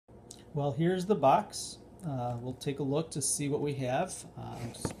Well, here's the box. We'll take a look to see what we have.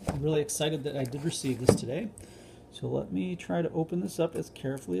 I'm really excited that I did receive this today. So let me try to open this up as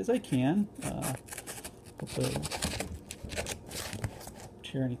carefully as I can. Hope I don't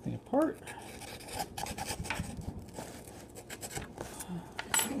tear anything apart.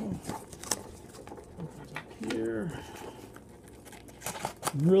 Here.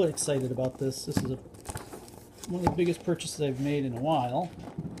 I'm really excited about this. This is one of the biggest purchases I've made in a while.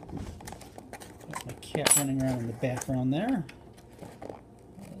 Got my cat running around in the background there.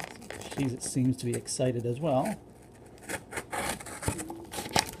 She seems to be excited as well.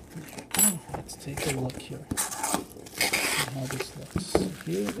 Let's take a look here. See how this looks.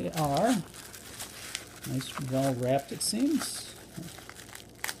 Here they are. Nice, well wrapped, it seems.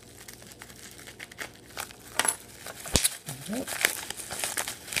 Yep.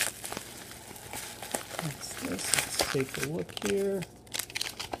 What's this? Let's take a look here.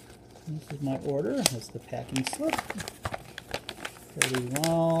 This is my order. That's the packing slip. Pretty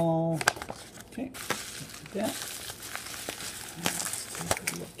well. Okay, like that. Let's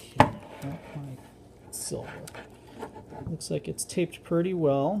take a look here. Oh, my silver. Looks like it's taped pretty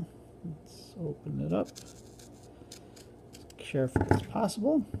well. Let's open it up as carefully as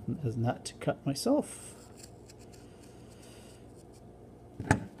possible, as not to cut myself.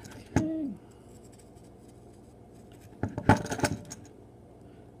 Okay.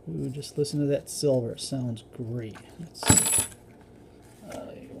 Ooh, just listen to that silver. Sounds great. Let's see.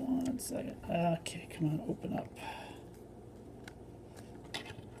 One second. Okay, come on, open up.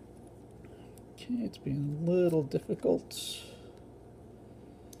 Okay, it's being a little difficult.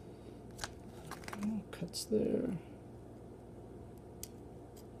 Oh, cuts there.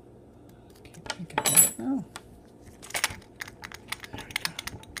 Okay, I think I got it now. There we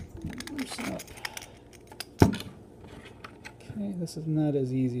go. Loosen up. Okay, this is not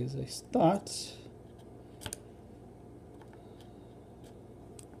as easy as I thought.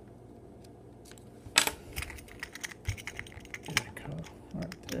 There we go. All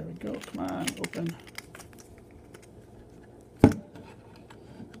right, there we go. Come on, open.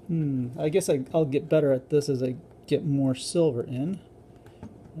 I guess I'll get better at this as I get more silver in.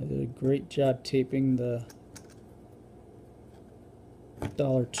 I did a great job taping the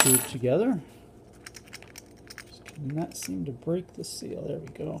dollar tube together. Just cannot seem to break the seal. There we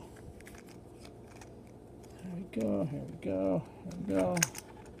go. There we go. Here we go. Here we go.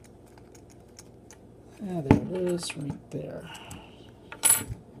 Ah, there it is, right there.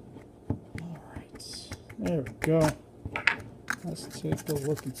 All right, there we go. Let's take a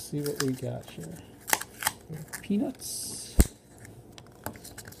look and see what we got here. Peanuts.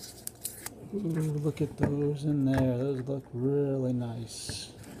 Ooh, look at those in there. Those look really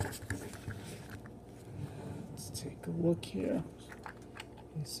nice. Let's take a look here.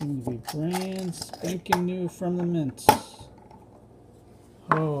 They seem to be brand spanking new from the mint.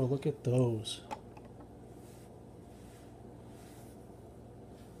 Oh, look at those.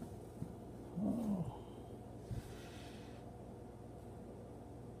 Oh.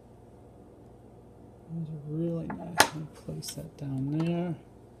 Those are really nice. Let me place that down there.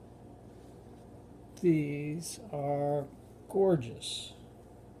 These are gorgeous.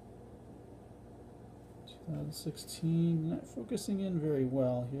 2016, not focusing in very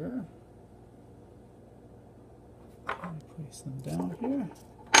well here. Let me place them down here.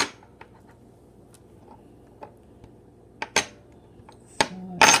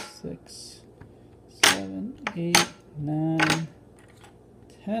 5, 6, 7, 8, 9,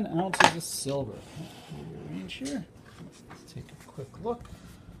 10 ounces of silver. Rearrange here. Let's take a quick look.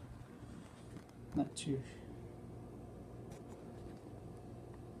 Not too.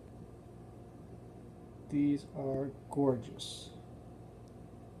 These are gorgeous.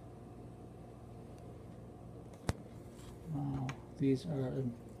 Wow, these are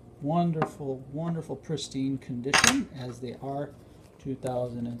in wonderful, wonderful pristine condition as they are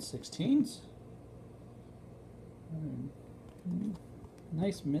 2016s.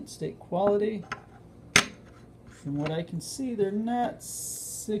 Nice mint state quality. From what I can see, they're not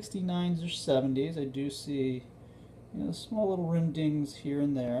 69s or 70s. I do see, small little rim dings here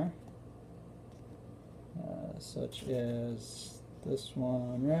and there, such as this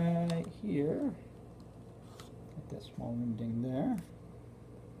one right here. Got that small rim ding there.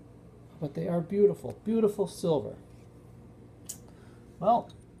 But they are beautiful, beautiful silver.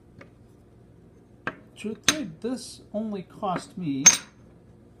 Well, truthfully, this only cost me,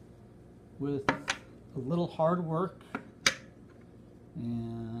 with a little hard work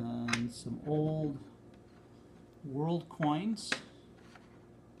and some old world coins.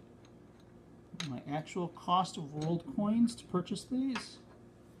 My actual cost of world coins to purchase these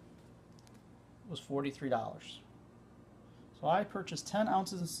was $43. So I purchased 10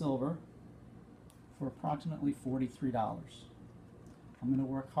 ounces of silver for approximately $43. I'm going to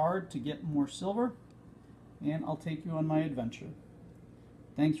work hard to get more silver, and I'll take you on my adventure.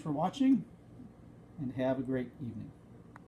 Thanks for watching, and have a great evening.